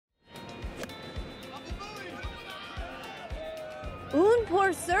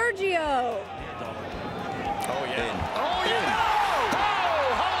poor Sergio. Oh, yeah. Oh, yeah.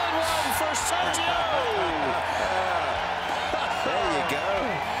 Oh, hole-in-one for Sergio. There you go.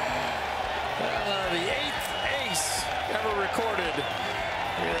 The 8th ace ever recorded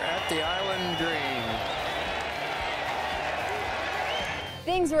here at the Island Green.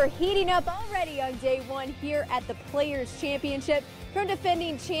 Things were heating up already on day one here at the Players Championship. From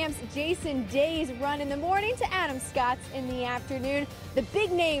defending champs Jason Day's run in the morning to Adam Scott's in the afternoon, the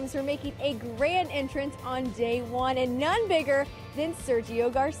big names were making a grand entrance on day one, and none bigger than Sergio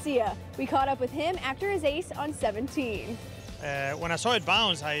Garcia. We caught up with him after his ace on 17. When I saw it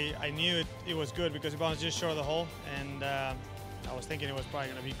bounce, I knew it was good because it bounced just short of the hole, and I was thinking it was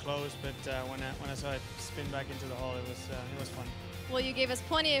probably going to be close, but when I saw it spin back into the hole, it was fun. Well, you gave us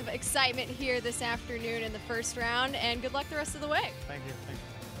plenty of excitement here this afternoon in the first round, and good luck the rest of the way. Thank you. Thank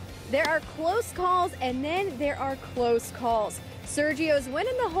you. There are close calls, and then there are close calls. Sergio's went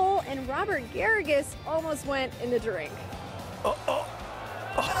in the hole, and Robert Garrigus almost went in the drink. Oh,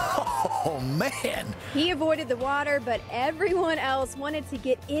 man. He avoided the water, but everyone else wanted to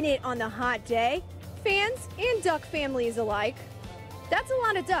get in it on the hot day. Fans and duck families alike. That's a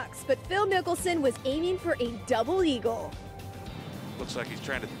lot of ducks, but Phil Mickelson was aiming for a double eagle. Looks like he's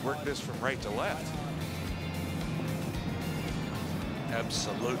trying to work this from right to left.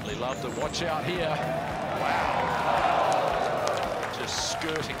 Absolutely love to watch out here. Wow. Just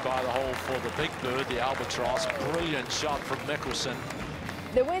skirting by the hole for the big bird, the albatross. Brilliant shot from Mickelson.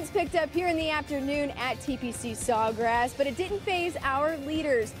 The winds picked up here in the afternoon at TPC Sawgrass, but it didn't faze our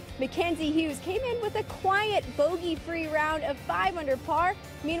leaders. Mackenzie Hughes came in with a quiet bogey-free round of 5 under par.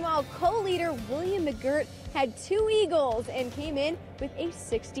 Meanwhile, co-leader William McGirt had 2 eagles and came in with a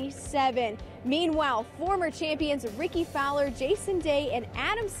 67. Meanwhile, former champions Rickie Fowler, Jason Day, and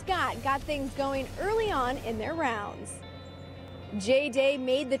Adam Scott got things going early on in their rounds. Jay Day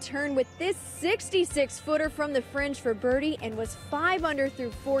made the turn with this 66-footer from the fringe for birdie and was 5 under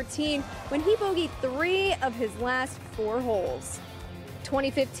through 14 when he bogeyed 3 of his last 4 holes.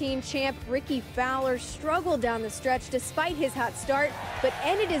 2015 champ Rickie Fowler struggled down the stretch despite his hot start, but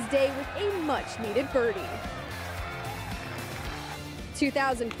ended his day with a much-needed birdie.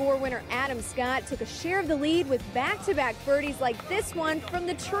 2004 winner Adam Scott took a share of the lead with back-to-back birdies like this one from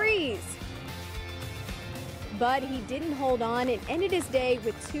the trees. But he didn't hold on and ended his day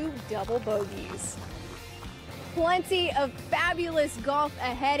with 2 double bogeys. Plenty of fabulous golf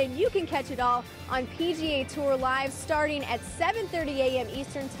ahead, and you can catch it all on PGA Tour Live starting at 7:30 a.m.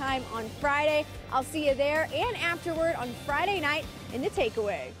 Eastern Time on Friday. I'll see you there and afterward on Friday night in The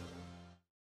Takeaway.